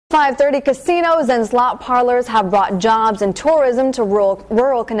530 casinos and slot parlors have brought jobs and tourism to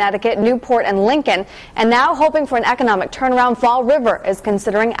rural Connecticut, Newport, and Lincoln. And now, hoping for an economic turnaround, Fall River is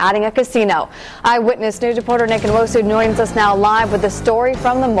considering adding a casino. Eyewitness News reporter Nick Nwosu joins us now live with the story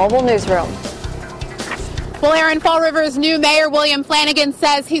from the mobile newsroom. Well, Aaron, Fall River's new mayor, William Flanagan,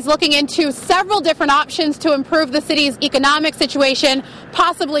 says he's looking into several different options to improve the city's economic situation.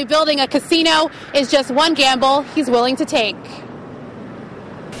 Possibly building a casino is just one gamble he's willing to take.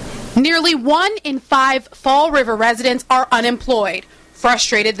 Nearly 1 in 5 Fall River residents are unemployed.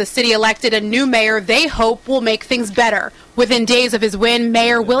 Frustrated, the city elected a new mayor they hope will make things better. Within days of his win,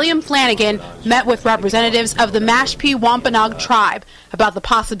 Mayor William Flanagan met with representatives of the Mashpee Wampanoag tribe about the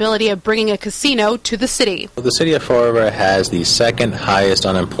possibility of bringing a casino to the city. The city of Fall River has the second highest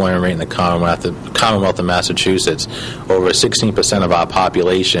unemployment rate in the Commonwealth of Massachusetts. Over 16% of our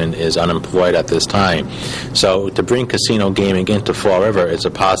population is unemployed at this time. So to bring casino gaming into Fall River is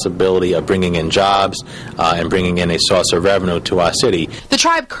a possibility of bringing in jobs and bringing in a source of revenue to our city. The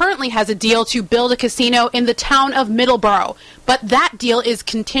tribe currently has a deal to build a casino in the town of Middleborough, but that deal is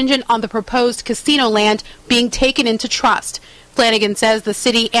contingent on the proposed casino land being taken into trust. Flanagan says the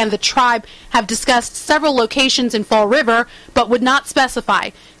city and the tribe have discussed several locations in Fall River, but would not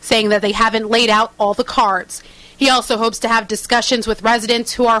specify, saying that they haven't laid out all the cards. He also hopes to have discussions with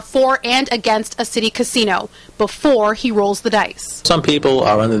residents who are for and against a city casino before he rolls the dice. Some people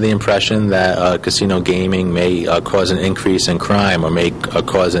are under the impression that casino gaming may cause an increase in crime or may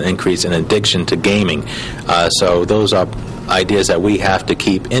cause an increase in addiction to gaming. So those are ideas that we have to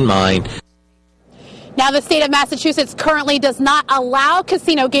keep in mind. Now, the state of Massachusetts currently does not allow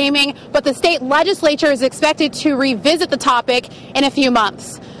casino gaming, but the state legislature is expected to revisit the topic in a few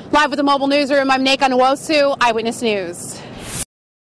months. Live with the mobile newsroom, I'm Nick Nwosu, Eyewitness News.